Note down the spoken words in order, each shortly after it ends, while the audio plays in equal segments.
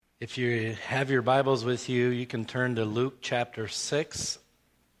If you have your Bibles with you, you can turn to Luke chapter 6.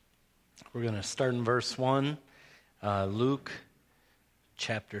 We're going to start in verse 1. Luke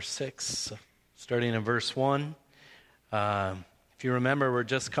chapter 6, starting in verse 1. If you remember, we're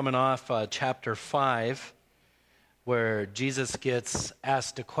just coming off chapter 5, where Jesus gets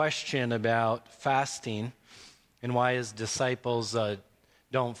asked a question about fasting and why his disciples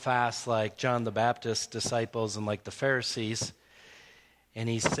don't fast like John the Baptist's disciples and like the Pharisees. And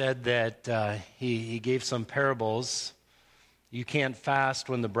he said that he gave some parables. You can't fast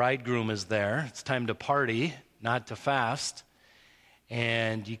when the bridegroom is there. It's time to party, not to fast.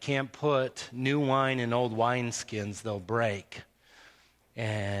 And you can't put new wine in old wineskins, they'll break.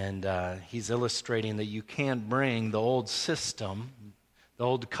 And he's illustrating that you can't bring the old system, the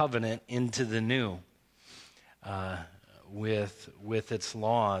old covenant, into the new with its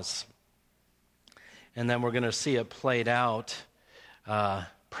laws. And then we're going to see it played out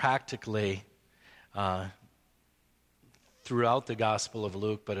practically throughout the Gospel of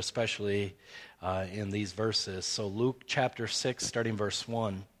Luke, but especially in these verses. So Luke chapter 6, starting verse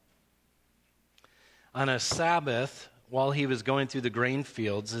 1. On a Sabbath, while he was going through the grain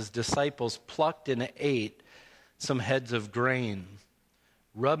fields, his disciples plucked and ate some heads of grain,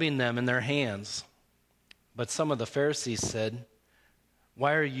 rubbing them in their hands. But some of the Pharisees said,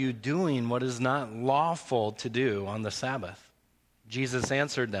 "Why are you doing what is not lawful to do on the Sabbath?" Jesus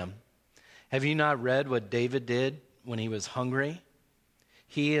answered them, "Have you not read what David did when he was hungry?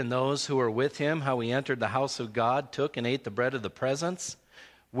 He and those who were with him, how he entered the house of God, took and ate the bread of the presence,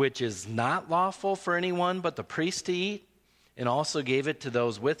 which is not lawful for anyone but the priest to eat, and also gave it to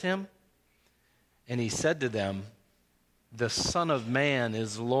those with him. And he said to them, 'The Son of Man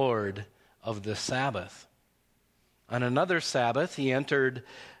is Lord of the Sabbath.' On another Sabbath, he entered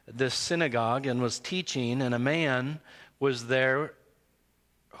the synagogue and was teaching, and a man was there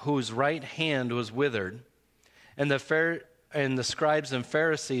whose right hand was withered. And the scribes and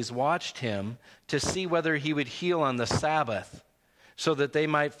Pharisees watched him to see whether he would heal on the Sabbath, so that they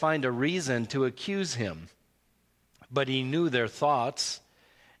might find a reason to accuse him. But he knew their thoughts,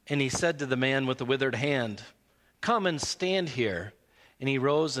 and he said to the man with the withered hand, 'Come and stand here.' And he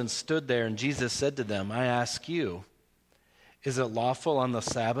rose and stood there, and Jesus said to them, 'I ask you, is it lawful on the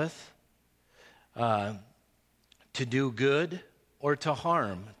Sabbath to do good or to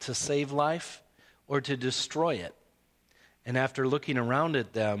harm, to save life or to destroy it?' And after looking around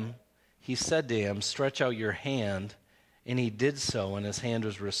at them, he said to him, 'Stretch out your hand.' And he did so, and his hand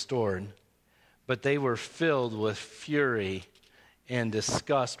was restored. But they were filled with fury and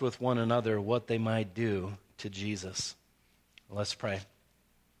discussed with one another what they might do to Jesus." Let's pray.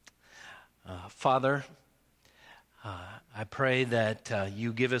 Father, I pray that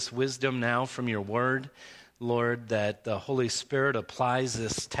you give us wisdom now from your word, Lord, that the Holy Spirit applies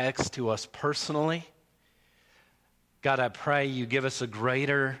this text to us personally. God, I pray you give us a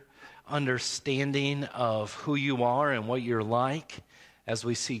greater understanding of who you are and what you're like as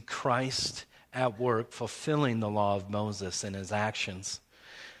we see Christ at work fulfilling the law of Moses in his actions.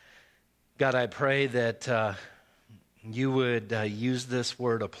 God, I pray that you would use this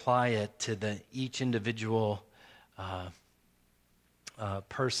word, apply it to each individual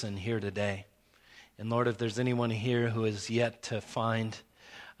person here today. And Lord, if there's anyone here who is yet to find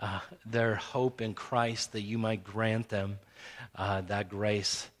their hope in Christ, that you might grant them that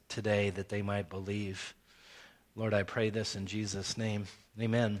grace today, that they might believe. Lord, I pray this in Jesus' name.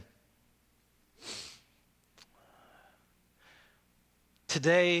 Amen.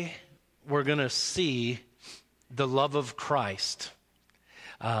 Today, we're going to see the love of Christ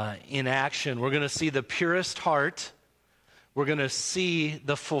in action. We're going to see the purest heart. We're going to see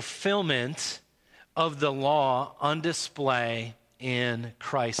the fulfillment of the law on display in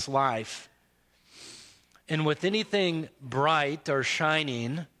Christ's life. And with anything bright or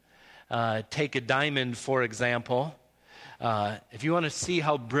shining, take a diamond, for example. If you want to see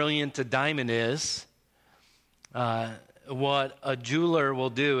how brilliant a diamond is, what a jeweler will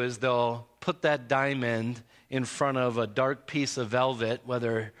do is they'll put that diamond in front of a dark piece of velvet,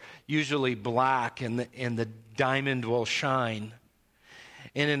 whether usually black, and the diamond will shine.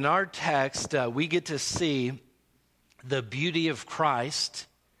 And in our text, we get to see the beauty of Christ,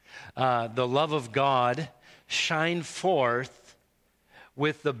 the love of God, shine forth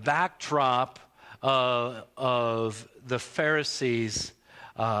with the backdrop of the Pharisees'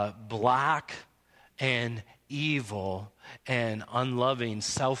 black and evil and unloving,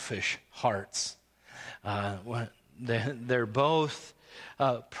 selfish hearts. They're both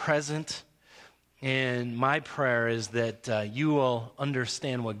present. And my prayer is that you will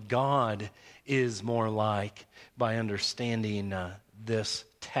understand what God is more like by understanding this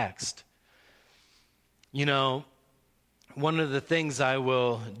text. You know, one of the things I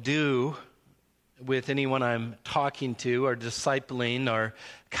will do with anyone I'm talking to or discipling or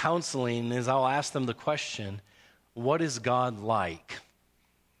counseling is I'll ask them the question, what is God like?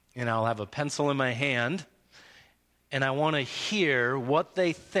 And I'll have a pencil in my hand, and I want to hear what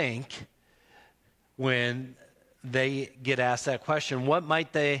they think when they get asked that question. What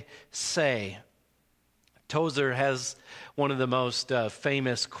might they say? Tozer has one of the most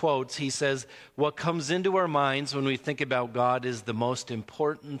famous quotes. He says, what comes into our minds when we think about God is the most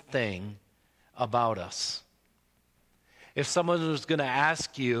important thing about us. If someone was going to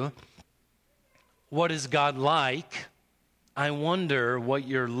ask you, what is God like? I wonder what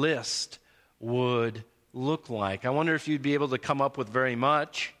your list would look like. I wonder if you'd be able to come up with very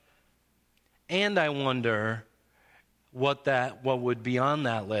much. And I wonder what would be on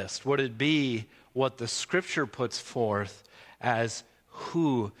that list. Would it be what the Scripture puts forth as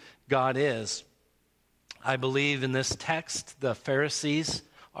who God is? I believe in this text, the Pharisees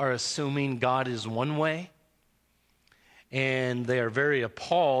are assuming God is one way, and they are very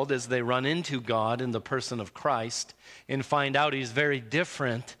appalled as they run into God in the person of Christ and find out he's very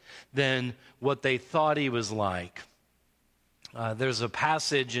different than what they thought he was like. There's a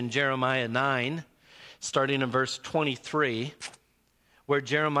passage in Jeremiah 9, starting in verse 23, where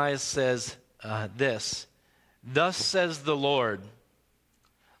Jeremiah says this, thus says the Lord,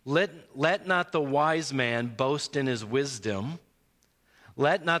 let not the wise man boast in his wisdom,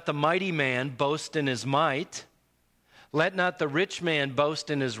 let not the mighty man boast in his might, let not the rich man boast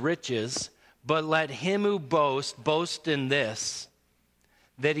in his riches, but let him who boasts boast in this,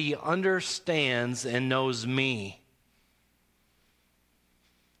 that he understands and knows me.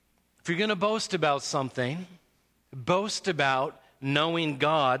 If you're going to boast about something, boast about knowing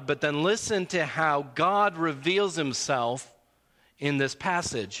God, but then listen to how God reveals himself in this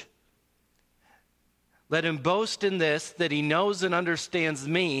passage. Let him boast in this, that he knows and understands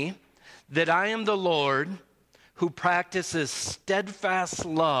me, that I am the Lord who practices steadfast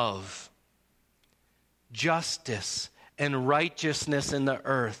love, justice, and righteousness in the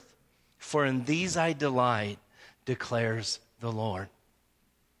earth. For in these I delight, declares the Lord.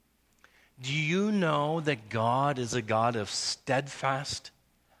 Do you know that God is a God of steadfast,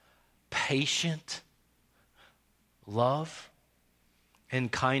 patient love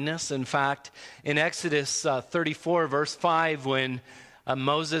and kindness? In fact, in Exodus 34, verse 5, when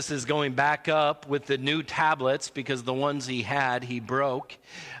Moses is going back up with the new tablets because the ones he had, he broke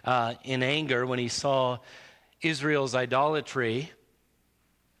in anger when he saw Israel's idolatry.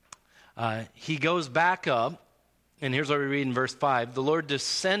 He goes back up, and here's what we read in verse 5. The Lord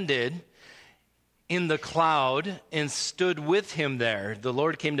descended in the cloud and stood with him there. The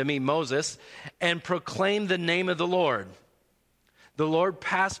Lord came to meet Moses and proclaimed the name of the Lord. The Lord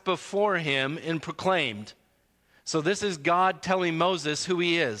passed before him and proclaimed. So this is God telling Moses who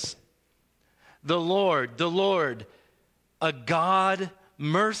he is. The Lord, a God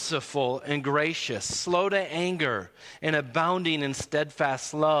merciful and gracious, slow to anger and abounding in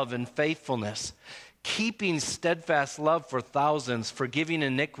steadfast love and faithfulness, keeping steadfast love for thousands, forgiving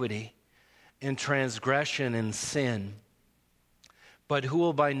iniquity and transgression and sin, but who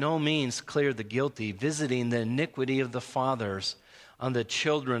will by no means clear the guilty, visiting the iniquity of the fathers on the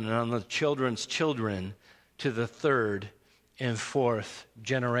children and on the children's children to the third and fourth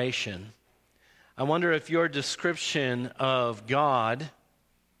generation. I wonder if your description of God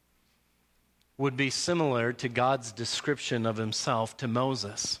would be similar to God's description of himself to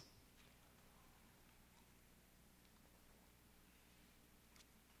Moses.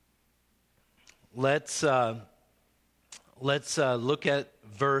 Let's look at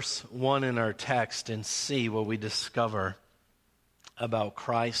verse 1 in our text and see what we discover about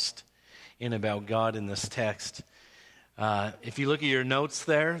Christ and about God in this text. If you look at your notes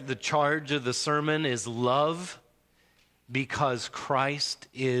there, the charge of the sermon is love because Christ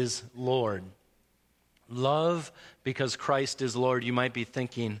is Lord. Love because Christ is Lord. You might be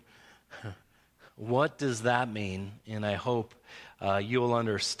thinking, what does that mean? And I hope you'll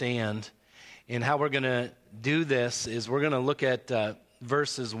understand. And how we're going to do this is we're going to look at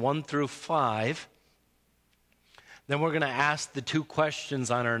verses 1 through 5. Then we're going to ask the two questions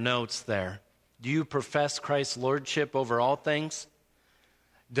on our notes there. Do you profess Christ's lordship over all things?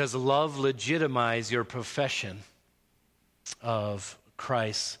 Does love legitimize your profession of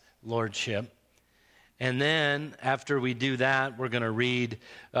Christ's lordship? And then after we do that, we're going to read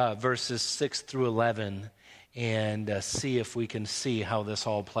verses 6 through 11 and see if we can see how this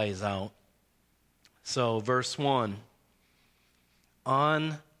all plays out. So verse 1,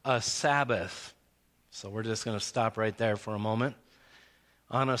 on a Sabbath. So we're just going to stop right there for a moment.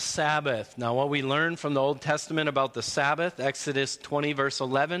 on a Sabbath. Now, what we learn from the Old Testament about the Sabbath, Exodus 20, verse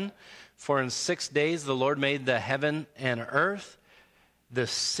 11, for in 6 days the Lord made the heaven and earth, the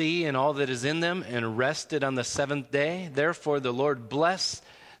sea and all that is in them, and rested on the seventh day. Therefore the Lord blessed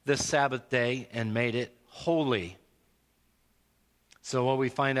the Sabbath day and made it holy. So what we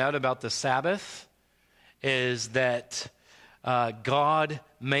find out about the Sabbath is that God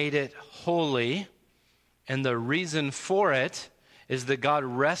made it holy, and the reason for it is that God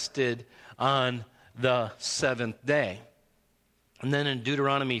rested on the seventh day. And then in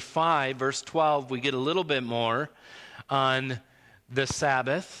Deuteronomy 5, verse 12, we get a little bit more on the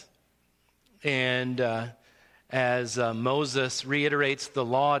Sabbath. And as Moses reiterates the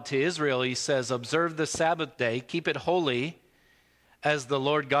law to Israel, he says, observe the Sabbath day, keep it holy, as the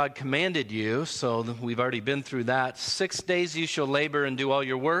Lord God commanded you. So we've already been through that. 6 days you shall labor and do all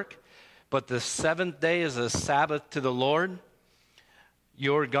your work, but the seventh day is a Sabbath to the Lord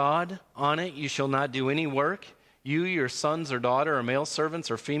your God. On it you shall not do any work, you, your sons or daughter, or male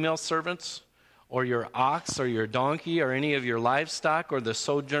servants or female servants, or your ox or your donkey, or any of your livestock, or the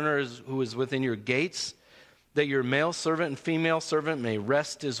sojourner who is within your gates, that your male servant and female servant may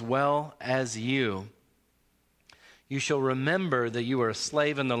rest as well as you. You shall remember that you were a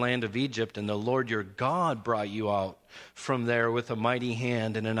slave in the land of Egypt, and the Lord your God brought you out from there with a mighty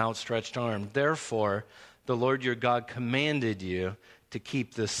hand and an outstretched arm. Therefore, the Lord your God commanded you to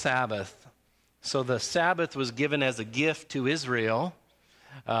keep the Sabbath. So the Sabbath was given as a gift to Israel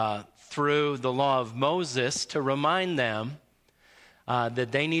through the law of Moses to remind them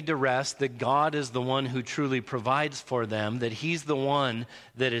that they need to rest, that God is the one who truly provides for them, that he's the one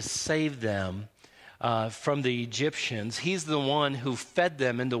that has saved them from the Egyptians. He's the one who fed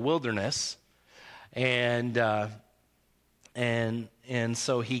them in the wilderness, and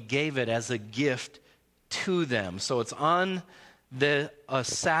so he gave it as a gift to them. So it's on a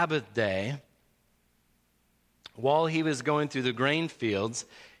Sabbath day, while he was going through the grain fields,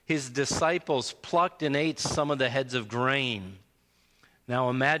 his disciples plucked and ate some of the heads of grain. Now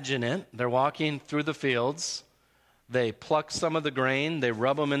imagine it. They're walking through the fields. They pluck some of the grain. They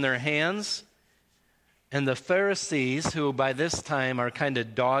rub them in their hands. And the Pharisees, who by this time are kind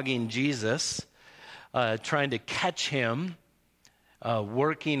of dogging Jesus, trying to catch him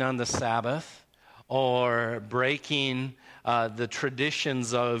working on the Sabbath or breaking the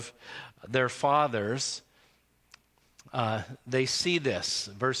traditions of their fathers, they see this.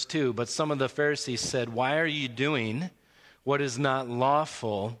 Verse 2, but some of the Pharisees said, why are you doing what is not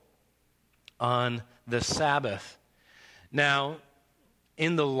lawful on the Sabbath? Now,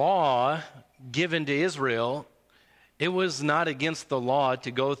 in the law given to Israel, it was not against the law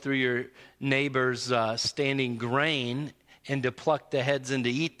to go through your neighbor's standing grain and to pluck the heads and to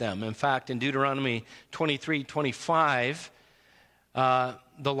eat them. In fact, in Deuteronomy 23:25,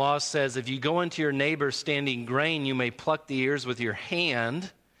 the law says, if you go into your neighbor's standing grain, you may pluck the ears with your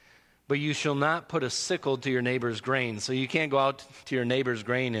hand, but you shall not put a sickle to your neighbor's grain. So you can't go out to your neighbor's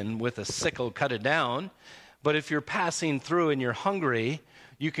grain and with a sickle cut it down. But if you're passing through and you're hungry,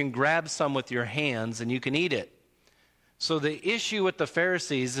 you can grab some with your hands and you can eat it. So the issue with the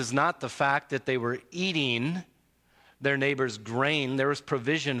Pharisees is not the fact that they were eating their neighbor's grain. There was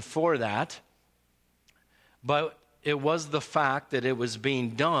provision for that. But it was the fact that it was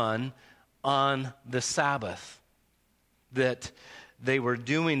being done on the Sabbath, that they were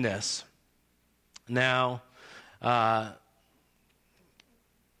doing this. Now,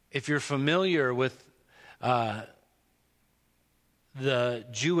 if you're familiar with the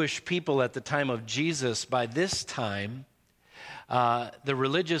Jewish people at the time of Jesus, by this time, the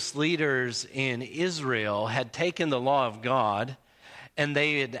religious leaders in Israel had taken the law of God and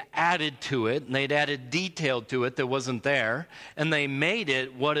they had added to it, and they'd added detail to it that wasn't there, and they made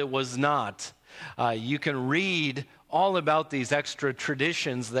it what it was not. You can read all about these extra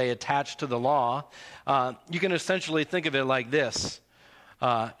traditions they attached to the law. You can essentially think of it like this.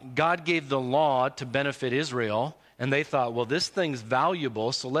 God gave the law to benefit Israel, and they thought, well, this thing's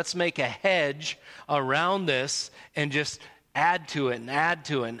valuable, so let's make a hedge around this and just add to it and add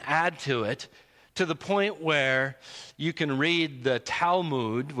to it and add to it, to the point where you can read the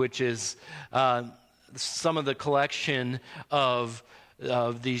Talmud, which is some of the collection of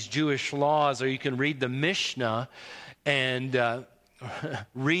these Jewish laws, or you can read the Mishnah and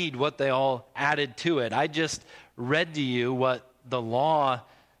read what they all added to it. I just read to you what the law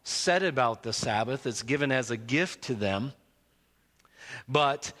said about the Sabbath. It's given as a gift to them.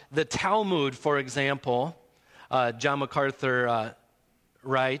 But the Talmud, for example, John MacArthur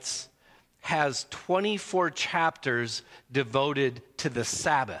writes, has 24 chapters devoted to the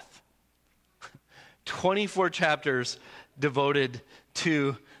Sabbath. 24 chapters devoted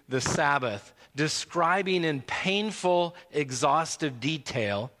to the Sabbath, describing in painful, exhaustive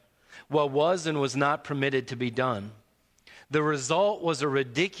detail what was and was not permitted to be done. The result was a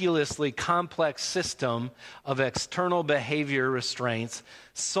ridiculously complex system of external behavior restraints,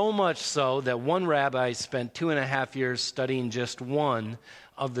 so much so that one rabbi spent 2.5 years studying just one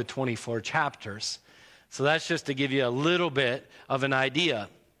of the 24 chapters. So that's just to give you a little bit of an idea.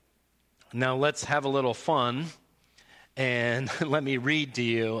 Now let's have a little fun, and let me read to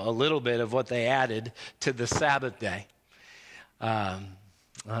you a little bit of what they added to the Sabbath day.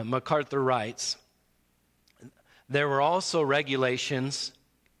 MacArthur writes, there were also regulations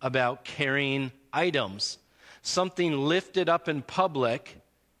about carrying items. Something lifted up in public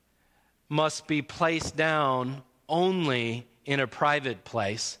must be placed down only in a private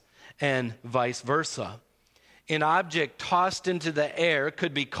place, and vice versa. An object tossed into the air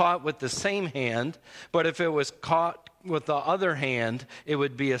could be caught with the same hand, but if it was caught with the other hand, it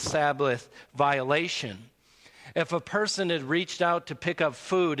would be a Sabbath violation. If a person had reached out to pick up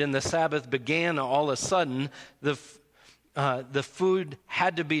food and the Sabbath began all of a sudden, the food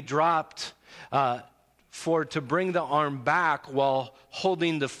had to be dropped to bring the arm back while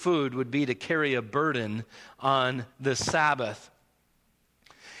holding the food would be to carry a burden on the Sabbath.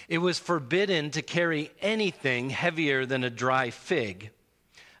 It was forbidden to carry anything heavier than a dry fig.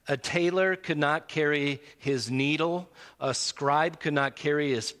 A tailor could not carry his needle. A scribe could not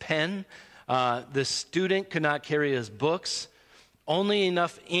carry his pen. The student could not carry his books. Only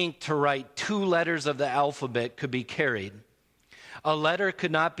enough ink to write 2 letters of the alphabet could be carried. A letter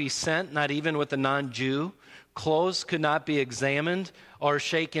could not be sent, not even with a non-Jew. Clothes could not be examined or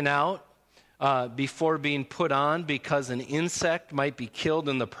shaken out before being put on, because an insect might be killed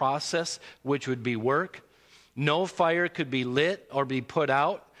in the process, which would be work. No fire could be lit or be put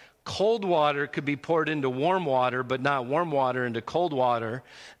out. Cold water could be poured into warm water, but not warm water into cold water.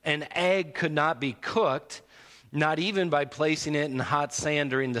 An egg could not be cooked, not even by placing it in hot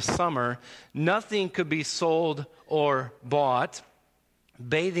sand during the summer. Nothing could be sold or bought.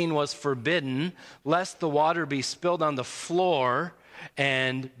 Bathing was forbidden, lest the water be spilled on the floor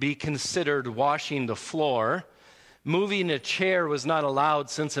and be considered washing the floor. Moving a chair was not allowed,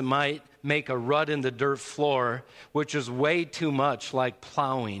 since it might make a rut in the dirt floor, which is way too much like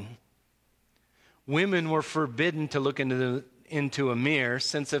plowing. Women were forbidden to look into a mirror,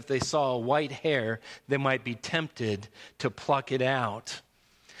 since if they saw a white hair, they might be tempted to pluck it out.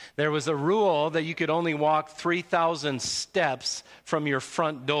 There was a rule that you could only walk 3,000 steps from your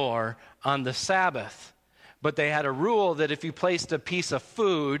front door on the Sabbath. But they had a rule that if you placed a piece of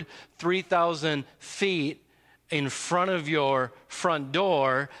food 3,000 feet in front of your front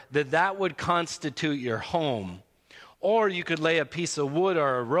door, that would constitute your home. Or you could lay a piece of wood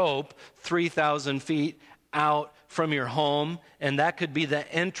or a rope 3,000 feet out from your home, and that could be the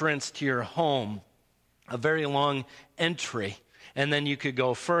entrance to your home, a very long entry, and then you could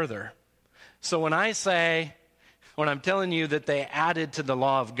go further. So when I'm telling you that they added to the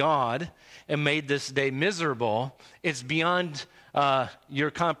law of God and made this day miserable, it's beyond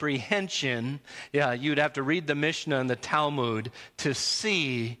your comprehension. Yeah, you'd have to read the Mishnah and the Talmud to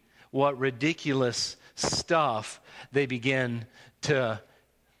see what ridiculous stuff they begin to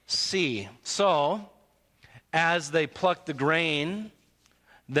see. So, as they plucked the grain,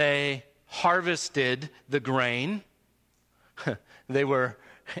 they harvested the grain.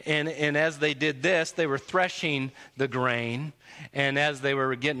 And as they did this, they were threshing the grain. And as they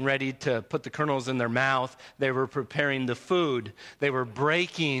were getting ready to put the kernels in their mouth, they were preparing the food. They were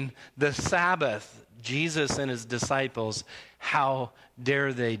breaking the Sabbath. Jesus and his disciples, how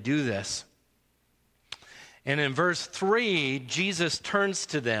dare they do this? And in verse 3, Jesus turns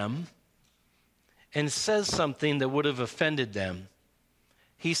to them and says something that would have offended them.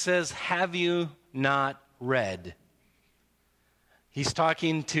 He says, "Have you not read?" He's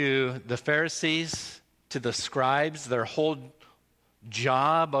talking to the Pharisees, to the scribes. Their whole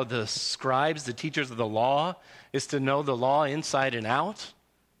job of the scribes, the teachers of the law, is to know the law inside and out.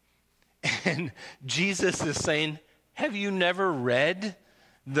 And Jesus is saying, have you never read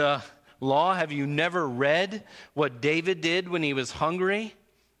the law? Have you never read what David did when he was hungry?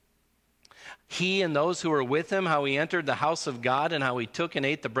 He and those who were with him, how he entered the house of God and how he took and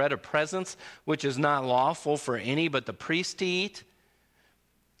ate the bread of presence, which is not lawful for any but the priest to eat.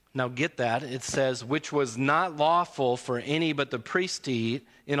 Now get that. It says, which was not lawful for any but the priest to eat,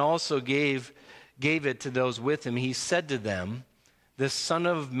 and also gave it to those with him. He said to them, the Son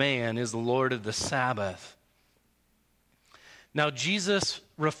of Man is the Lord of the Sabbath. Now Jesus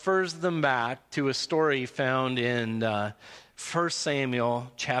refers them back to a story found in 1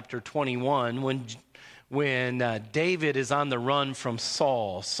 Samuel chapter 21, when David is on the run from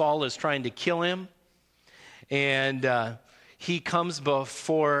Saul. Saul is trying to kill him, and he comes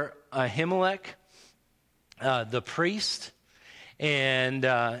before Ahimelech, the priest, and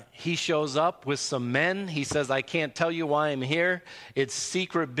he shows up with some men. He says, I can't tell you why I'm here. It's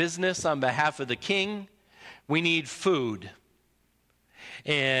secret business on behalf of the king. We need food.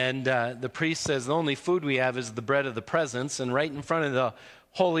 And the priest says, the only food we have is the bread of the presence. And right in front of the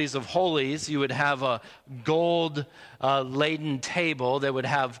holies of holies, you would have a gold-laden table that would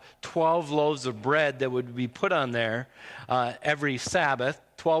have 12 loaves of bread that would be put on there every Sabbath,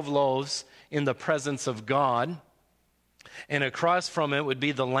 12 loaves in the presence of God. And across from it would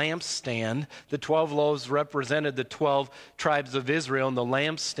be the lampstand. The 12 loaves represented the 12 tribes of Israel, and the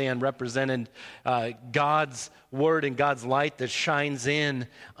lampstand represented God's word and God's light that shines in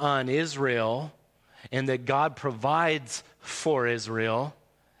on Israel and that God provides for Israel.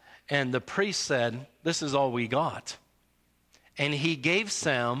 And the priest said, this is all we got. And he gave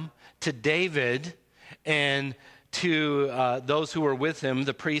some to David and to those who were with him.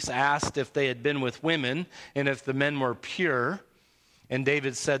 The priest asked if they had been with women and if the men were pure. And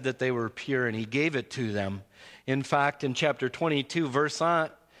David said that they were pure, and he gave it to them. In fact, in chapter 22, verse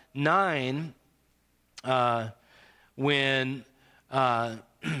 9, when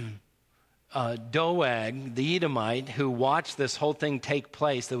Doeg, the Edomite, who watched this whole thing take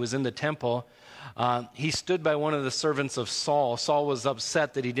place that was in the temple, he stood by one of the servants of Saul. Saul was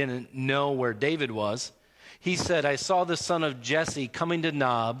upset that he didn't know where David was. He said, I saw the son of Jesse coming to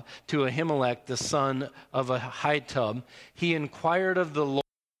Nob, to Ahimelech, the son of Ahitub. He inquired of the Lord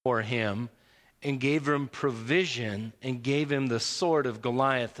for him and gave him provision and gave him the sword of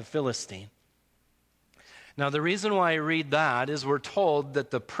Goliath the Philistine. Now, the reason why I read that is we're told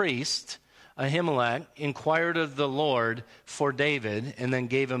that the priest, Ahimelech, inquired of the Lord for David and then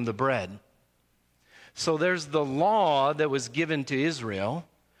gave him the bread. So there's the law that was given to Israel,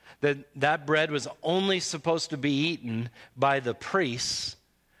 that bread was only supposed to be eaten by the priests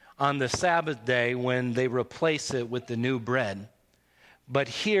on the Sabbath day when they replace it with the new bread. But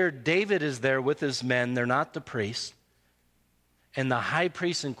here, David is there with his men. They're not the priests. And the high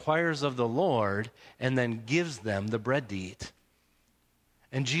priest inquires of the Lord and then gives them the bread to eat.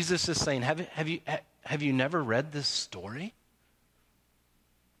 And Jesus is saying, have you never read this story?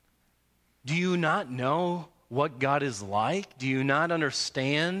 Do you not know what God is like? Do you not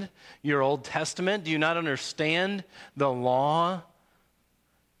understand your Old Testament? Do you not understand the law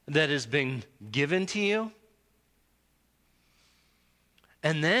that has been given to you?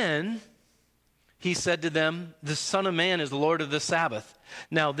 And then he said to them, the Son of Man is Lord of the Sabbath.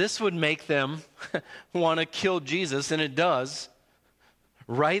 Now this would make them want to kill Jesus, and it does,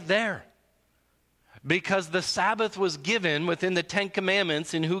 right there. Because the Sabbath was given within the Ten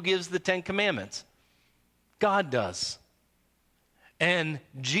Commandments, and who gives the Ten Commandments? God does. And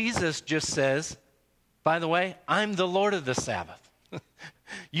Jesus just says, by the way, I'm the Lord of the Sabbath.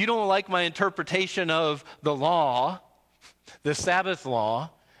 You don't like my interpretation of the law, the Sabbath law.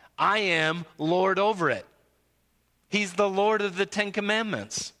 I am Lord over it. He's the Lord of the Ten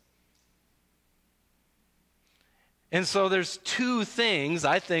Commandments. And so there's two things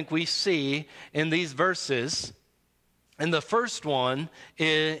I think we see in these verses. And the first one,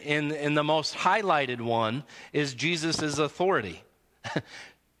 in the most highlighted one, is Jesus' authority.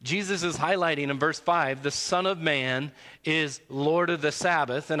 Jesus is highlighting in verse 5, the Son of Man is Lord of the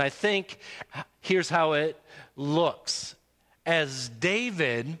Sabbath. And I think here's how it looks. As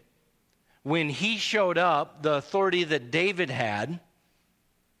David, when he showed up, the authority that David had,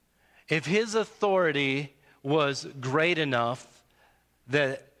 if his authority was great enough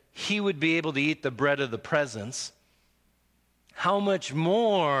that he would be able to eat the bread of the presence, how much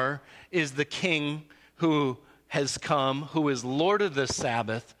more is the King who has come, who is Lord of the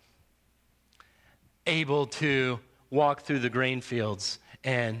Sabbath, able to walk through the grain fields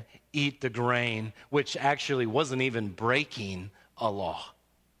and eat the grain, which actually wasn't even breaking a law.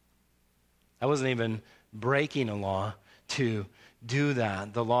 I wasn't even breaking a law to do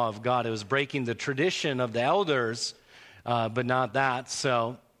that, the law of God. It was breaking the tradition of the elders, but not that.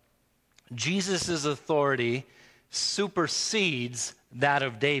 So Jesus' authority supersedes that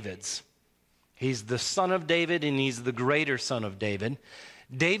of David's. He's the son of David, and he's the greater son of David.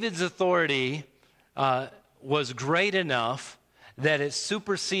 David's authority was great enough that it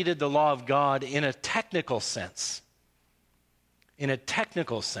superseded the law of God in a technical sense. In a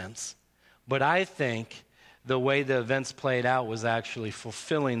technical sense. But I think the way the events played out was actually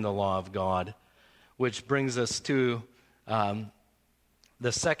fulfilling the law of God, which brings us to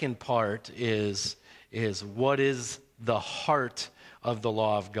the second part is what is the heart of the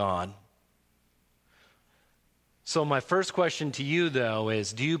law of God? So my first question to you, though,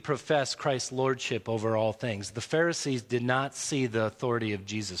 is do you profess Christ's lordship over all things? The Pharisees did not see the authority of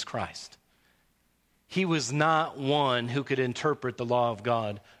Jesus Christ. He was not one who could interpret the law of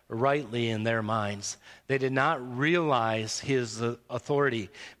God rightly in their minds. They did not realize his authority.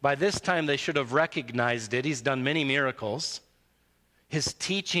 By this time, they should have recognized it. He's done many miracles. His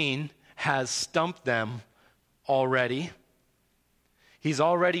teaching has stumped them already. He's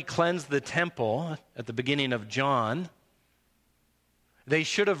already cleansed the temple at the beginning of John. They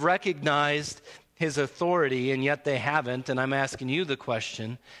should have recognized his authority, and yet they haven't. And I'm asking you the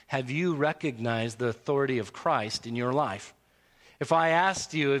question, have you recognized the authority of Christ in your life? If I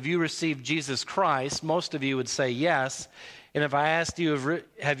asked you, have you received Jesus Christ, most of you would say yes. And if I asked you,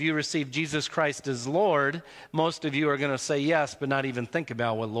 have you received Jesus Christ as Lord, most of you are going to say yes, but not even think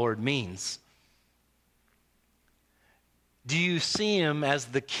about what Lord means. Do you see him as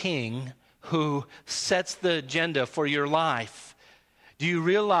the king who sets the agenda for your life? Do you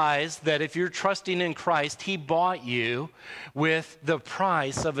realize that if you're trusting in Christ, he bought you with the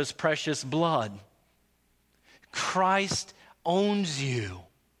price of his precious blood? Christ owns you.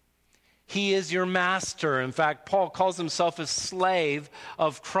 He is your master. In fact, Paul calls himself a slave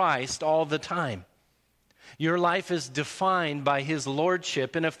of Christ all the time. Your life is defined by his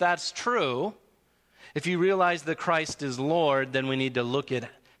lordship, and if that's true, if you realize that Christ is Lord, then we need to look at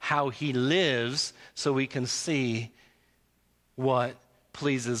how he lives so we can see what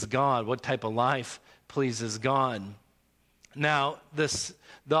pleases God, what type of life pleases God. Now, the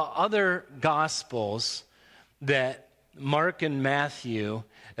other Gospels that Mark and Matthew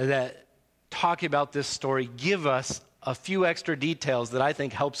that talk about this story give us a few extra details that I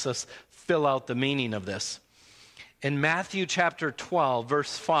think helps us fill out the meaning of this. In Matthew chapter 12,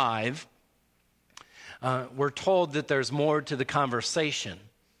 verse 5, we're told that there's more to the conversation.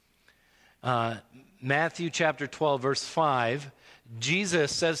 Matthew chapter 12, verse 5,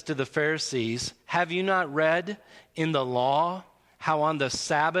 Jesus says to the Pharisees, "Have you not read in the law how on the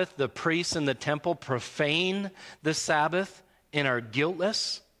Sabbath the priests in the temple profane the Sabbath and are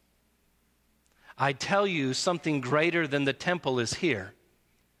guiltless? I tell you, something greater than the temple is here."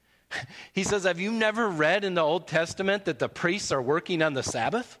 He says, have you never read in the Old Testament that the priests are working on the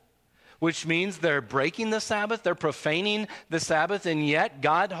Sabbath? Which means they're breaking the Sabbath, they're profaning the Sabbath, and yet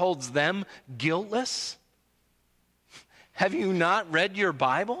God holds them guiltless? Have you not read your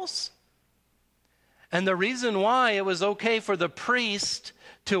Bibles? And the reason why it was okay for the priest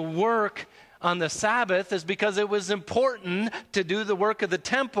to work on the Sabbath is because it was important to do the work of the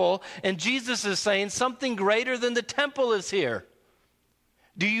temple, and Jesus is saying something greater than the temple is here.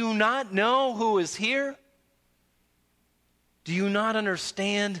 Do you not know who is here? Do you not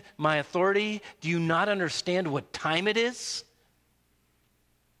understand my authority? Do you not understand what time it is?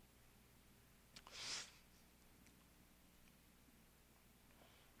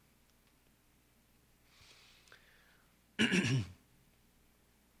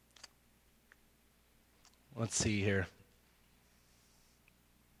 Let's see here.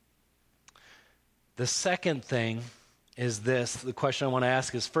 The second thing is this. The question I want to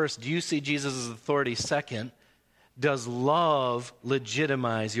ask is, first, do you see Jesus' authority? Second, does love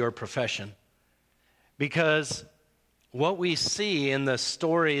legitimize your profession? Because what we see in the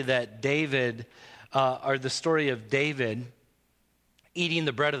story that David, or the story of David eating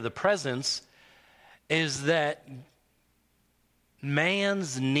the bread of the presence, is that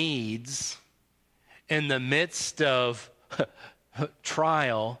man's needs in the midst of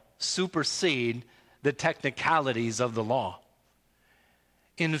trial supersede the technicalities of the law.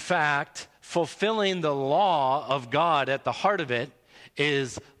 In fact, fulfilling the law of God at the heart of it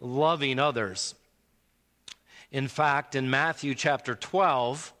is loving others. In fact, in Matthew chapter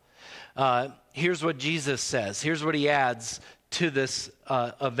 12, here's what Jesus says. Here's what he adds to this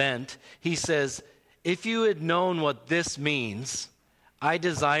event. He says, "If you had known what this means, I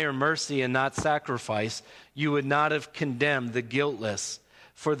desire mercy and not sacrifice, you would not have condemned the guiltless,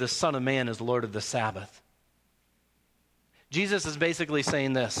 for the Son of Man is Lord of the Sabbath." Jesus is basically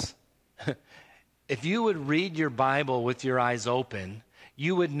saying this. If you would read your Bible with your eyes open,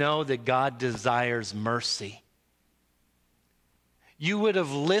 you would know that God desires mercy. You would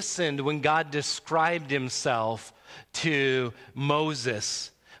have listened when God described himself to Moses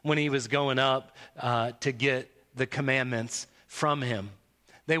when he was going up to get the commandments from him.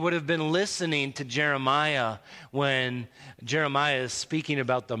 They would have been listening to Jeremiah when Jeremiah is speaking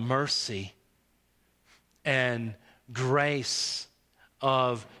about the mercy and grace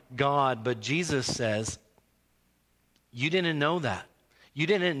of God. But Jesus says, you didn't know that. You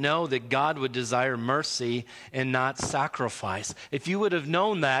didn't know that God would desire mercy and not sacrifice. If you would have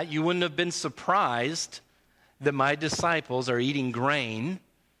known that, you wouldn't have been surprised that my disciples are eating grain,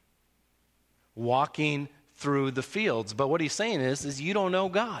 walking through the fields. But what he's saying is you don't know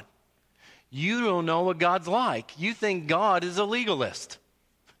God. You don't know what God's like. You think God is a legalist.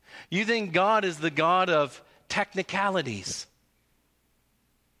 You think God is the God of technicalities.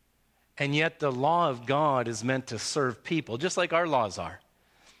 And yet the law of God is meant to serve people, just like our laws are.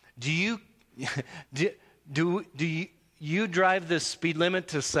 Do you drive the speed limit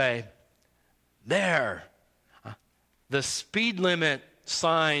to say, there, the speed limit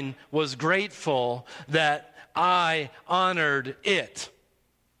sign was grateful that I honored it?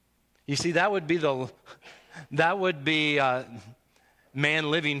 You see, that would be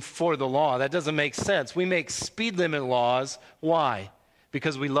man living for the law. That doesn't make sense. We make speed limit laws. Why?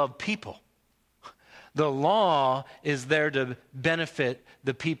 Because we love people. The law is there to benefit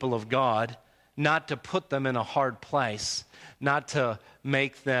the people of God, not to put them in a hard place, not to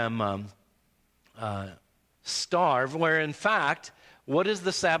make them starve, where in fact, what is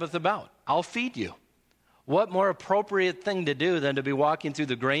the Sabbath about? I'll feed you. What more appropriate thing to do than to be walking through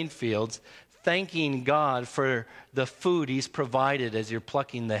the grain fields, thanking God for the food he's provided as you're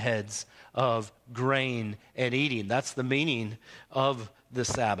plucking the heads of grain and eating. That's the meaning of the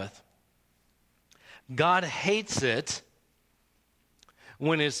Sabbath. God hates it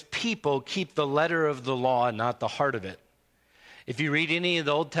when his people keep the letter of the law and not the heart of it. If you read any of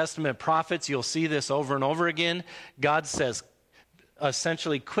the Old Testament prophets, you'll see this over and over again. God says,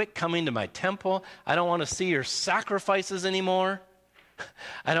 essentially, quit coming to my temple. I don't want to see your sacrifices anymore.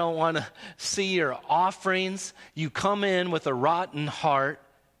 I don't want to see your offerings. You come in with a rotten heart.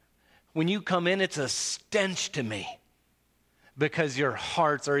 When you come in, it's a stench to me because your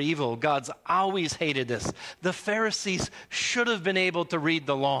hearts are evil. God's always hated this. The Pharisees should have been able to read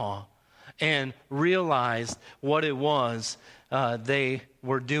the law and realize what it was they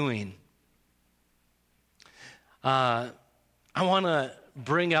were doing. I want to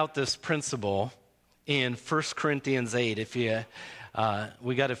bring out this principle in 1 Corinthians 8. If you,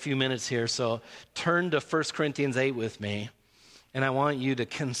 we got a few minutes here, so turn to 1 Corinthians 8 with me, and I want you to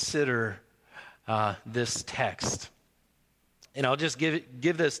consider this text. And I'll just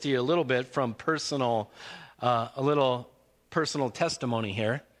give this to you a little bit from a little personal testimony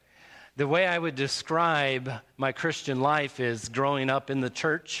here. The way I would describe my Christian life is growing up in the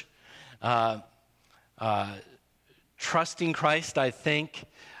church, trusting Christ, I think,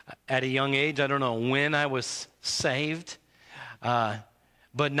 at a young age. I don't know when I was saved,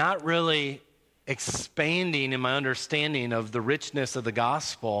 but not really expanding in my understanding of the richness of the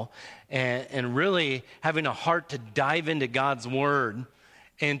gospel and really having a heart to dive into God's word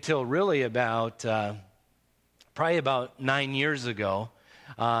until really probably about 9 years ago.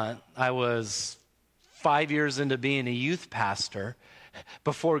 I was 5 years into being a youth pastor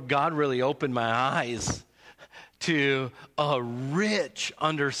before God really opened my eyes to a rich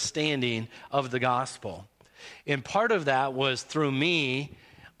understanding of the gospel. And part of that was through me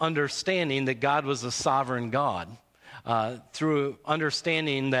understanding that God was a sovereign God, through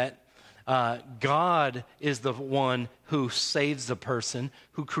understanding that God is the one who saves a person,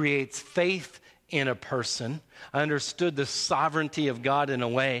 who creates faith in a person. I understood the sovereignty of God in a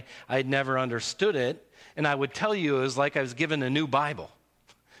way I'd never understood it. And I would tell you it was like I was given a new Bible.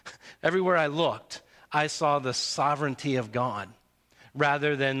 Everywhere I looked, I saw the sovereignty of God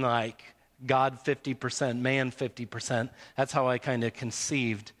rather than like God 50%, man 50%. That's how I kind of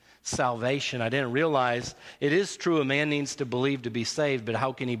conceived salvation. I didn't realize it is true a man needs to believe to be saved, but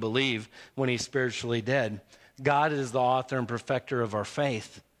how can he believe when he's spiritually dead? God is the author and perfecter of our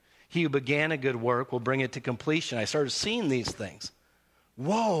faith. He who began a good work will bring it to completion. I started seeing these things.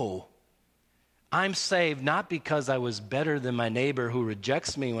 Whoa! I'm saved not because I was better than my neighbor who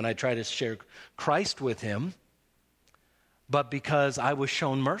rejects me when I try to share Christ with him, but because I was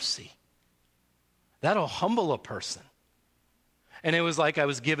shown mercy. That'll humble a person. And it was like I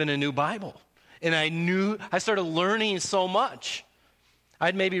was given a new Bible. And I started learning so much.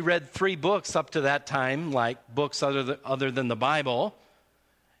 I'd maybe read 3 books up to that time, like books other than the Bible.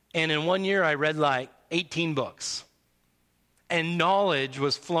 And in 1 year, I read like 18 books. And knowledge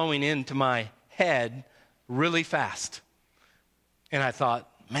was flowing into my head really fast. And I thought,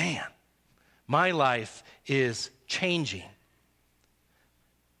 man, my life is changing.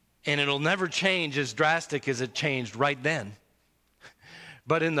 And it'll never change as drastic as it changed right then.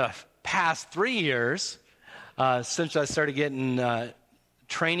 But in the past 3 years, since I started getting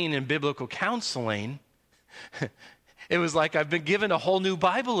training in biblical counseling, it was like I've been given a whole new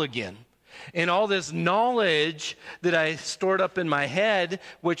Bible again. And all this knowledge that I stored up in my head,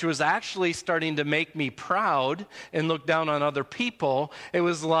 which was actually starting to make me proud and look down on other people, it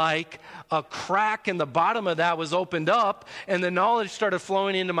was like a crack in the bottom of that was opened up, and the knowledge started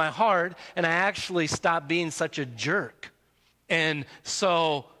flowing into my heart, and I actually stopped being such a jerk and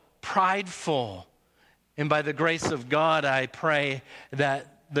so prideful. And by the grace of God, I pray that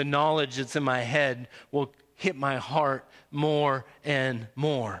the knowledge that's in my head will hit my heart more and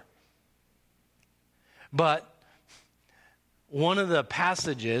more. But one of the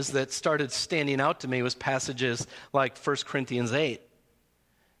passages that started standing out to me was passages like 1 Corinthians 8.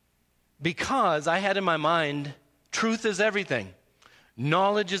 Because I had in my mind, truth is everything.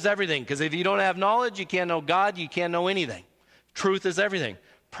 Knowledge is everything. Because if you don't have knowledge, you can't know God, you can't know anything. Truth is everything.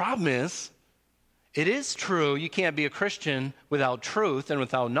 Problem is, it is true you can't be a Christian without truth and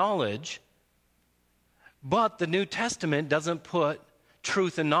without knowledge. But the New Testament doesn't put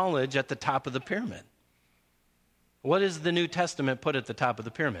truth and knowledge at the top of the pyramid. What does the New Testament put at the top of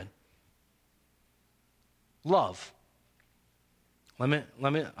the pyramid? Love. I'm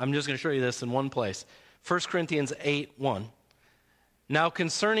just going to show you this in one place. 1 Corinthians 8:1. Now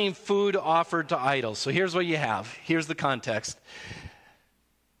concerning food offered to idols. So here's what you have. Here's the context.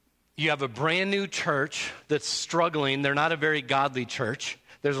 You have a brand new church that's struggling. They're not a very godly church.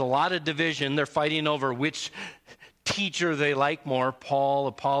 There's a lot of division. They're fighting over which teacher they like more, Paul,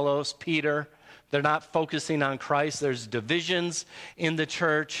 Apollos, Peter. They're not focusing on Christ. There's divisions in the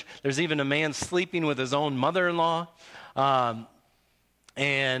church. There's even a man sleeping with his own mother-in-law.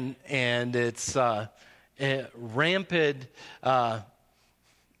 And it's rampant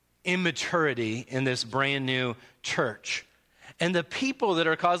immaturity in this brand new church. And the people that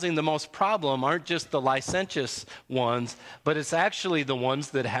are causing the most problem aren't just the licentious ones, but it's actually the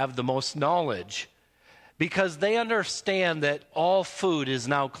ones that have the most knowledge. Because they understand that all food is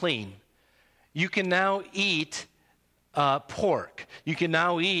now clean. You can now eat pork. You can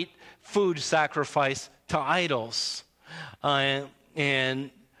now eat food sacrificed to idols. And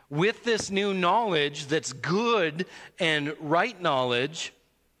with this new knowledge that's good and right knowledge,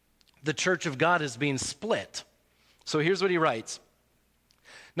 the church of God is being split. So here's what he writes.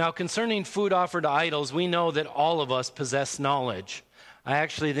 Now, concerning food offered to idols, we know that all of us possess knowledge. I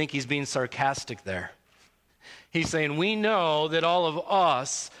actually think he's being sarcastic there. He's saying, we know that all of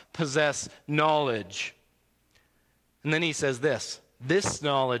us possess knowledge. And then he says this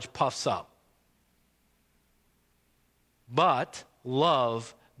knowledge puffs up. But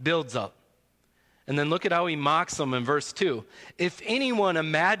love builds up. And then look at how he mocks them in verse 2. If anyone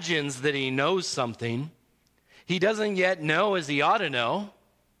imagines that he knows something, he doesn't yet know as he ought to know.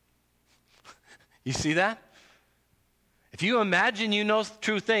 You see that? If you imagine you know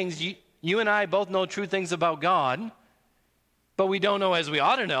true things, you and I both know true things about God, but we don't know as we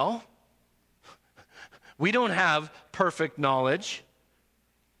ought to know. We don't have perfect knowledge.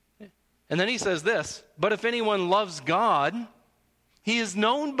 And then he says this, but if anyone loves God, he is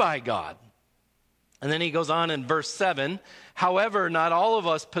known by God. And then he goes on in verse 7, however, not all of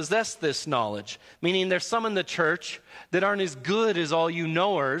us possess this knowledge, meaning there's some in the church that aren't as good as all you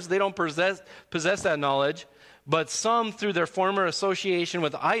knowers. They don't possess that knowledge, but some through their former association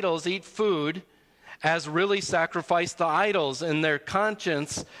with idols eat food as really sacrificed to idols, and their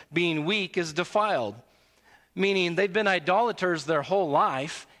conscience being weak is defiled. Meaning they've been idolaters their whole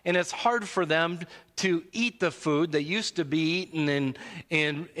life, and it's hard for them to eat the food that used to be eaten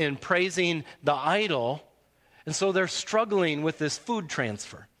in praising the idol. And so they're struggling with this food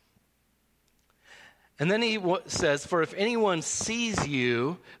transfer. And then he says, for if anyone sees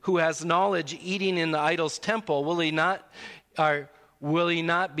you who has knowledge eating in the idol's temple, will he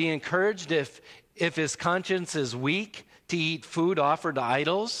not be encouraged if his conscience is weak to eat food offered to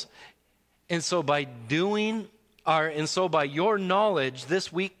idols? And so by your knowledge,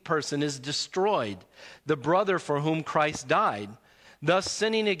 this weak person is destroyed, the brother for whom Christ died. Thus,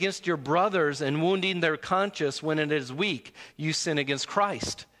 sinning against your brothers and wounding their conscience when it is weak, you sin against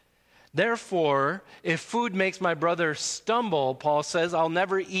Christ. Therefore, if food makes my brother stumble, Paul says, I'll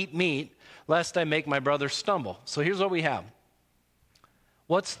never eat meat, lest I make my brother stumble. So here's what we have.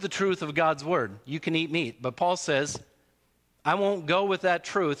 What's the truth of God's word? You can eat meat. But Paul says, I won't go with that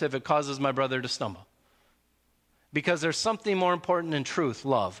truth if it causes my brother to stumble. Because there's something more important than truth,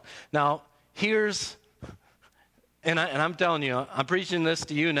 love. Now, I'm telling you, I'm preaching this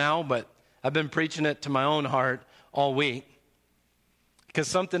to you now, but I've been preaching it to my own heart all week. Because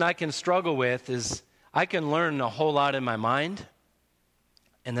something I can struggle with is I can learn a whole lot in my mind,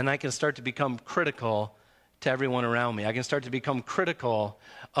 and then I can start to become critical to everyone around me. I can start to become critical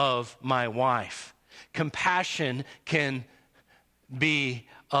of my wife. Compassion can be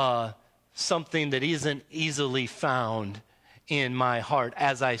something that isn't easily found in my heart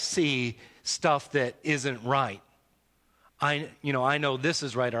as I see stuff that isn't right. I know this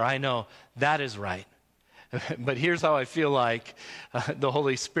is right, or I know that is right. But here's how I feel like the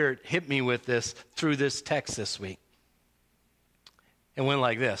Holy Spirit hit me with this through this text this week. It went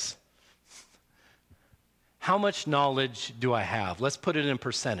like this. How much knowledge do I have? Let's put it in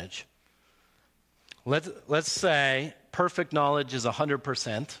percentage. Let's say perfect knowledge is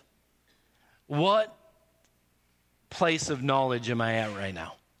 100%. What place of knowledge am I at right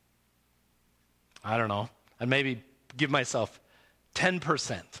now? I don't know. I'd maybe give myself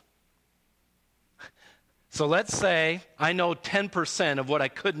 10%. So let's say I know 10% of what I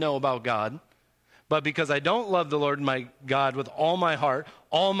could know about God, but because I don't love the Lord my God with all my heart,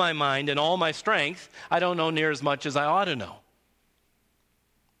 all my mind, and all my strength, I don't know near as much as I ought to know.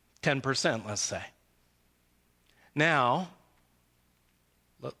 10%, let's say. Now,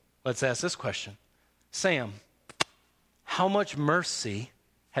 let's ask this question. Sam, how much mercy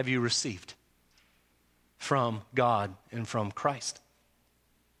have you received from God and from Christ?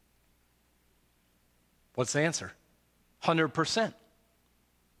 What's the answer? 100%.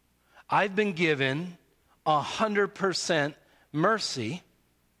 I've been given 100% mercy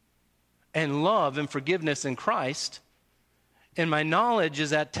and love and forgiveness in Christ, and my knowledge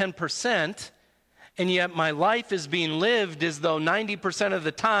is at 10%, and yet my life is being lived as though 90% of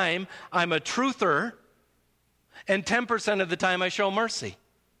the time I'm a truther, and 10% of the time I show mercy.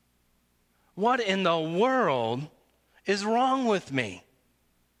 What in the world is wrong with me?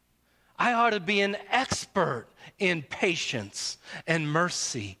 I ought to be an expert in patience and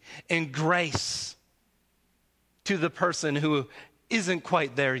mercy and grace to the person who isn't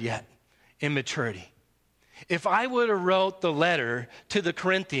quite there yet in maturity. If I would have wrote the letter to the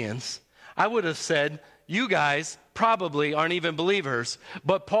Corinthians, I would have said, you guys probably aren't even believers,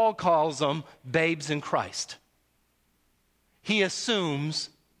 but Paul calls them babes in Christ. He assumes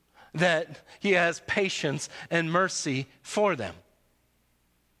that he has patience and mercy for them.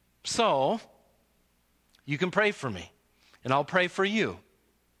 So, you can pray for me, and I'll pray for you,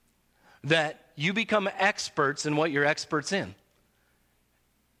 that you become experts in what you're experts in.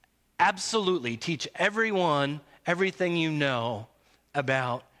 Absolutely teach everyone everything you know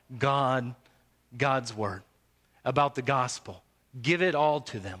about God, God's word, about the gospel. Give it all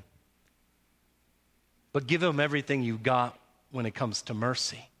to them. But give them everything you got when it comes to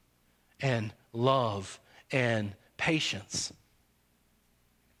mercy and love and patience.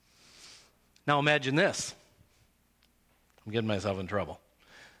 Now imagine this. I'm getting myself in trouble.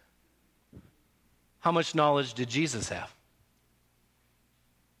 How much knowledge did Jesus have?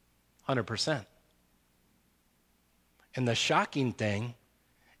 100%. And the shocking thing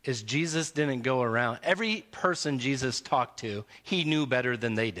is Jesus didn't go around. Every person Jesus talked to, he knew better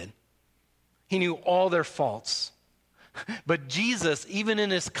than they did. He knew all their faults. But Jesus, even in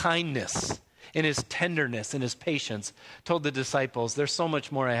his kindness, in his tenderness, in his patience, told the disciples, there's so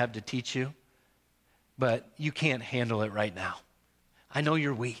much more I have to teach you, but you can't handle it right now. I know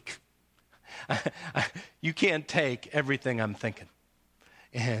you're weak. You can't take everything I'm thinking.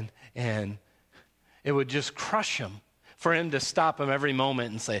 And it would just crush him for him to stop him every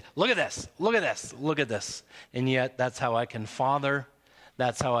moment and say, look at this, look at this, look at this. And yet that's how I can father.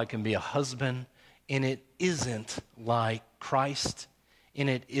 That's how I can be a husband. And it isn't like Christ. And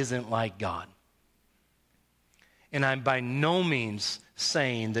it isn't like God. And I'm by no means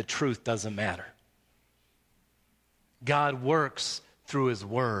saying that truth doesn't matter. God works through his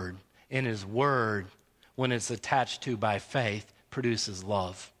word. And his word, when it's attached to by faith, produces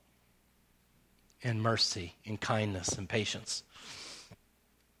love and mercy and kindness and patience.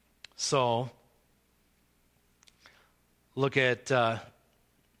 So, look at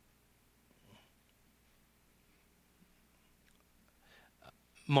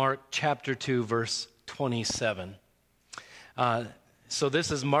Mark chapter 2, verse 27. So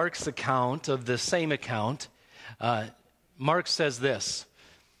this is Mark's account of the same account. Mark says this,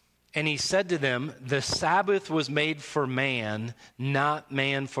 and he said to them, the Sabbath was made for man, not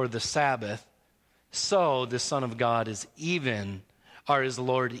man for the Sabbath. So the Son of God is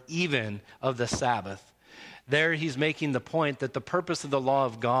Lord even of the Sabbath. There he's making the point that the purpose of the law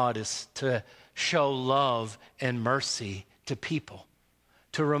of God is to show love and mercy to people,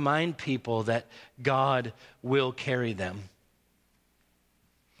 to remind people that God will carry them.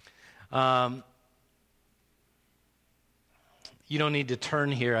 You don't need to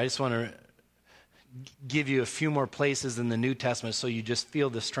turn here. I just want to give you a few more places in the New Testament so you just feel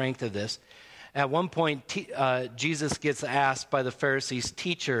the strength of this. At one point, Jesus gets asked by the Pharisees,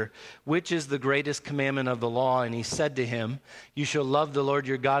 "Teacher, which is the greatest commandment of the law?" And he said to him, "You shall love the Lord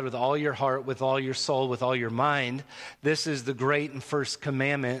your God with all your heart, with all your soul, with all your mind. This is the great and first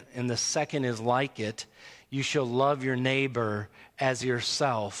commandment, and the second is like it. You shall love your neighbor as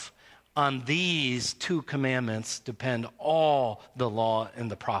yourself. On these two commandments depend all the law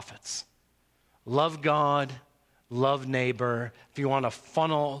and the prophets." Love God, love neighbor. If you want to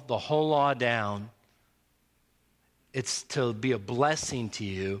funnel the whole law down, it's to be a blessing to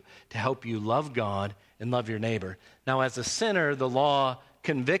you, to help you love God and love your neighbor. Now, as a sinner, the law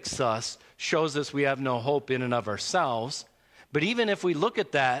convicts us, shows us we have no hope in and of ourselves. But even if we look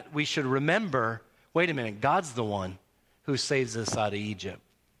at that, we should remember, wait a minute, God's the one who saves us out of Egypt.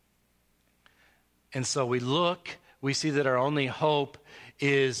 And so we look, we see that our only hope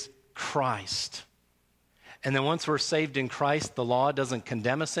is Christ. And then once we're saved in Christ, the law doesn't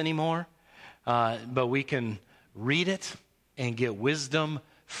condemn us anymore, but we can read it and get wisdom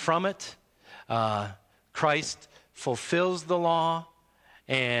from it. Christ fulfills the law,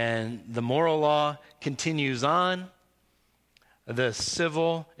 and the moral law continues on. The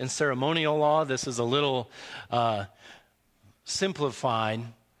civil and ceremonial law, this is a little simplified,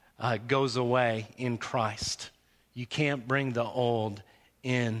 goes away in Christ. You can't bring the old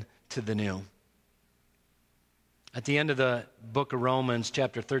into the new. At the end of the book of Romans,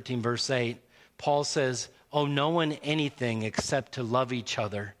 chapter 13, verse 8, Paul says, "Owe no one anything except to love each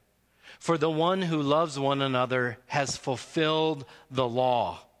other. For the one who loves one another has fulfilled the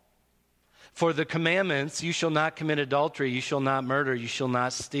law. For the commandments, you shall not commit adultery, you shall not murder, you shall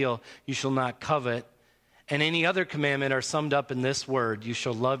not steal, you shall not covet, and any other commandment are summed up in this word, you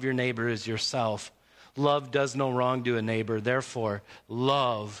shall love your neighbor as yourself. Love does no wrong to a neighbor. Therefore,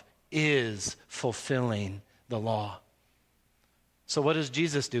 love is fulfilling the law." So what does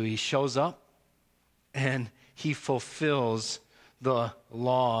Jesus do? He shows up and he fulfills the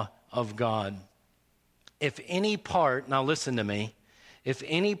law of God. If any part, now listen to me, if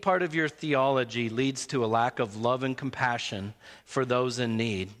any part of your theology leads to a lack of love and compassion for those in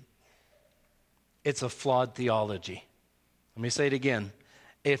need, it's a flawed theology. Let me say it again.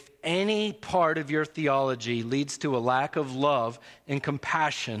 If any part of your theology leads to a lack of love and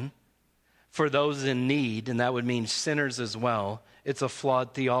compassion for those in need, and that would mean sinners as well, it's a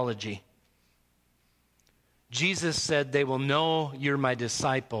flawed theology. Jesus said, "They will know you're my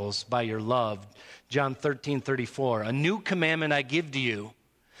disciples by your love." John 13:34. "A new commandment I give to you,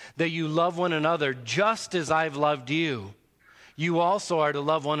 that you love one another just as I've loved you. You also are to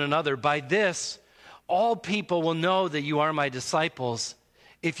love one another. By this, all people will know that you are my disciples,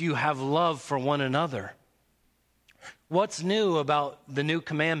 if you have love for one another." What's new about the new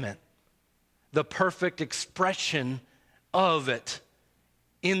commandment? The perfect expression of it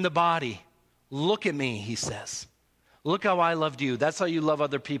in the body. Look at me, he says. Look how I loved you. That's how you love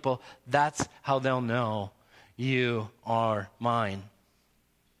other people. That's how they'll know you are mine.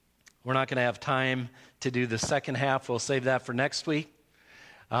 We're not going to have time to do the second half. We'll save that for next week.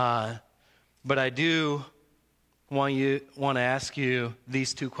 But I do want to ask you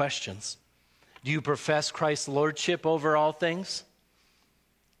these two questions. Do you profess Christ's lordship over all things?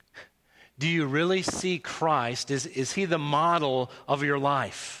 Do you really see Christ? Is he the model of your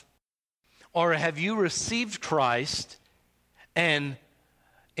life? Or have you received Christ and,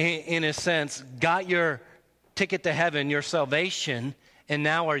 in a sense, got your ticket to heaven, your salvation, and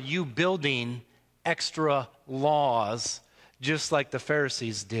now are you building extra laws, just like the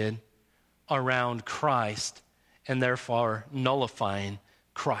Pharisees did, around Christ, and therefore nullifying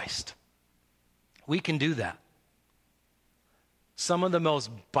Christ? We can do that. Some of the most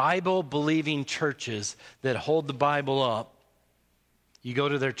Bible-believing churches that hold the Bible up, you go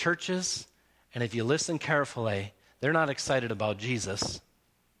to their churches, and if you listen carefully, they're not excited about Jesus.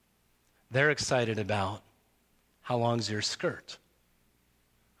 They're excited about how long's your skirt.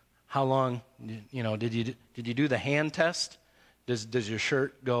 How long, did you do the hand test? Does your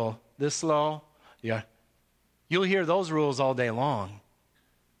shirt go this low? Yeah. You'll hear those rules all day long.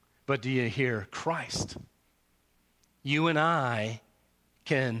 But do you hear Christ? You and I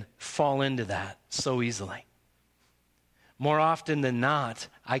can fall into that so easily. More often than not,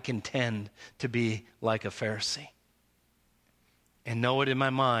 I can tend to be like a Pharisee and know it in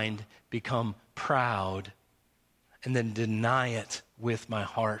my mind, become proud, and then deny it with my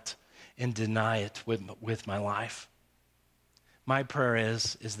heart and deny it with my life. My prayer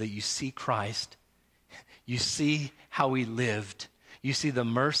is that you see Christ, you see how he lived, you see the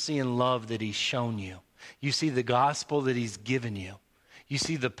mercy and love that he's shown you. You see the gospel that he's given you. You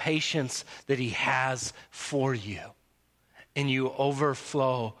see the patience that he has for you. and you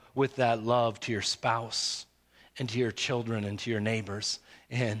overflow with that love to your spouse and to your children and to your neighbors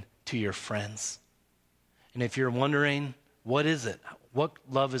and to your friends. And if you're wondering, what is it? What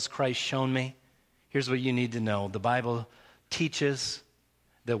love has Christ shown me? Here's what you need to know. The Bible teaches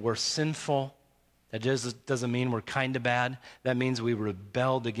that we're sinful. That doesn't mean we're kind of bad. That means we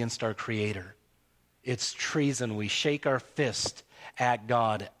rebelled against our Creator. It's treason. We shake our fist at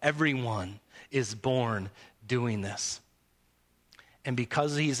God. Everyone is born doing this. And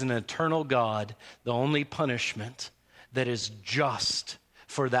because He's an eternal God, the only punishment that is just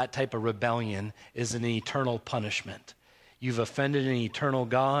for that type of rebellion is an eternal punishment. You've offended an eternal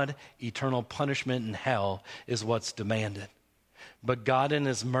God. Eternal punishment in hell is what's demanded. But God in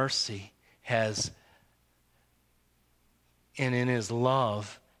His mercy has, and in His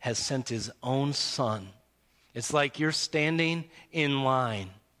love, has sent His own Son. It's like you're standing in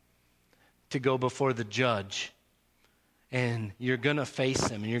line to go before the judge, and you're going to face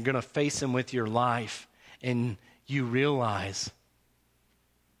Him, and you're going to face Him with your life, and you realize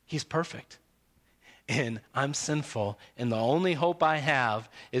He's perfect, and I'm sinful, and the only hope I have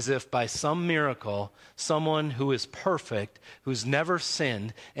is if by some miracle, someone who is perfect, who's never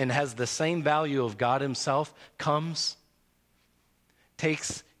sinned, and has the same value of God Himself, comes,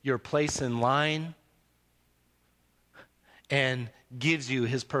 takes your place in line, and gives you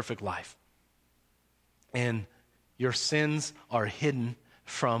His perfect life. And your sins are hidden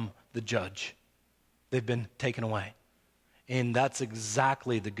from the judge. They've been taken away. And that's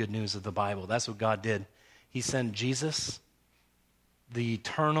exactly the good news of the Bible. That's what God did. He sent Jesus, the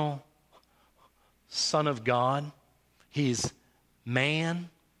eternal Son of God. He's man,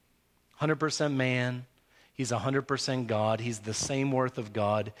 100% man. He's 100% God. He's the same worth of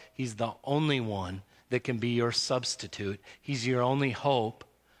God. He's the only one that can be your substitute. He's your only hope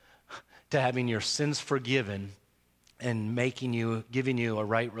to having your sins forgiven and giving you a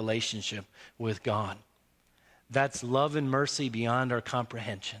right relationship with God. That's love and mercy beyond our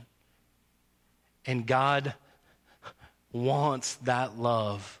comprehension. And God wants that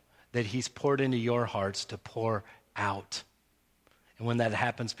love that He's poured into your hearts to pour out. And when that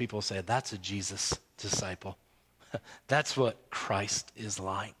happens, people say, that's a Jesus disciple. That's what Christ is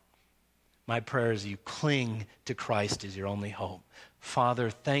like. My prayer is you cling to Christ as your only hope. Father,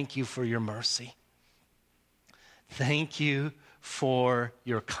 thank You for Your mercy. Thank You for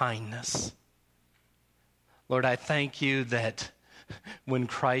Your kindness. Lord, I thank You that when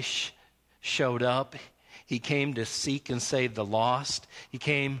Christ showed up, He came to seek and save the lost. He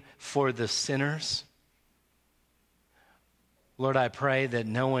came for the sinners. Lord, I pray that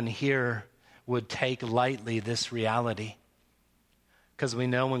no one here would take lightly this reality, because we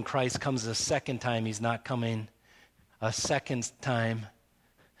know when Christ comes a second time, He's not coming a second time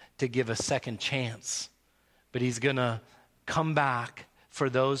to give a second chance, but He's going to come back for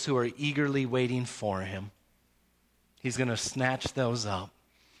those who are eagerly waiting for Him. He's going to snatch those up,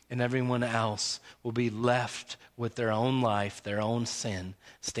 and everyone else will be left with their own life, their own sin,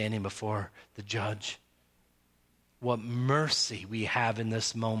 standing before the judge. What mercy we have in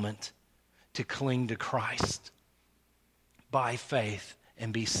this moment to cling to Christ by faith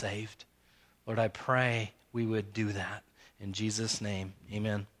and be saved. Lord, I pray we would do that. In Jesus' name,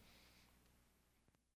 amen.